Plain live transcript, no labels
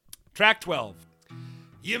Track 12.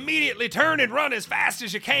 You immediately turn and run as fast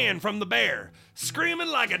as you can from the bear, screaming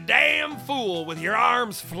like a damn fool with your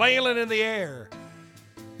arms flailing in the air.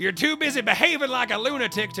 You're too busy behaving like a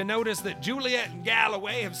lunatic to notice that Juliet and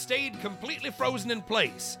Galloway have stayed completely frozen in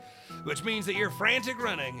place, which means that your frantic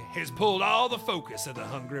running has pulled all the focus of the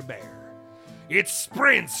hungry bear. It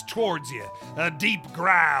sprints towards you, a deep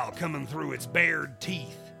growl coming through its bared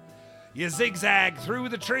teeth. You zigzag through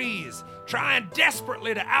the trees, trying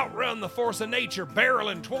desperately to outrun the force of nature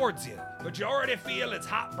barreling towards you, but you already feel its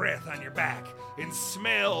hot breath on your back and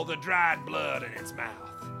smell the dried blood in its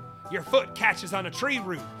mouth. Your foot catches on a tree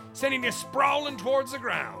root, sending you sprawling towards the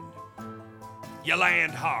ground. You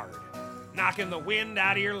land hard, knocking the wind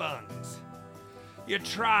out of your lungs. You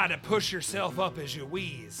try to push yourself up as you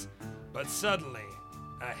wheeze, but suddenly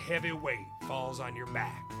a heavy weight falls on your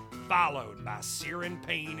back, followed by searing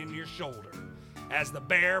pain in your shoulder as the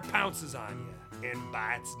bear pounces on you and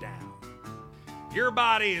bites down. Your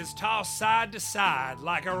body is tossed side to side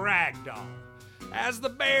like a rag doll as the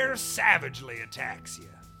bear savagely attacks you.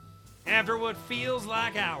 After what feels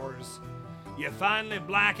like hours, you finally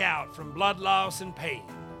black out from blood loss and pain,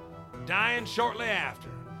 dying shortly after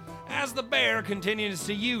as the bear continues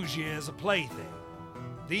to use you as a plaything.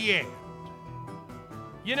 The end.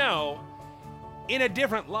 You know, in a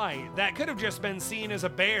different light, that could have just been seen as a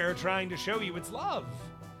bear trying to show you its love.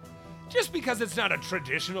 Just because it's not a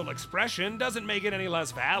traditional expression doesn't make it any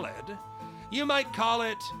less valid. You might call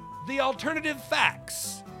it the alternative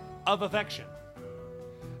facts of affection.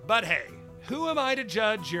 But hey, who am I to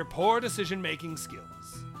judge your poor decision-making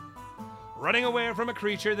skills? Running away from a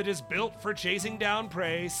creature that is built for chasing down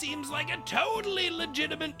prey seems like a totally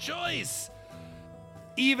legitimate choice,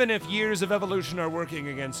 even if years of evolution are working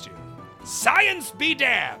against you. Science be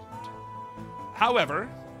damned! However,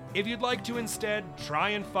 if you'd like to instead try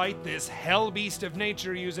and fight this hell beast of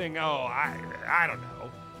nature using, I don't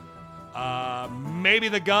know, maybe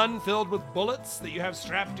the gun filled with bullets that you have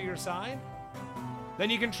strapped to your side,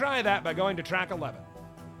 then you can try that by going to track 11.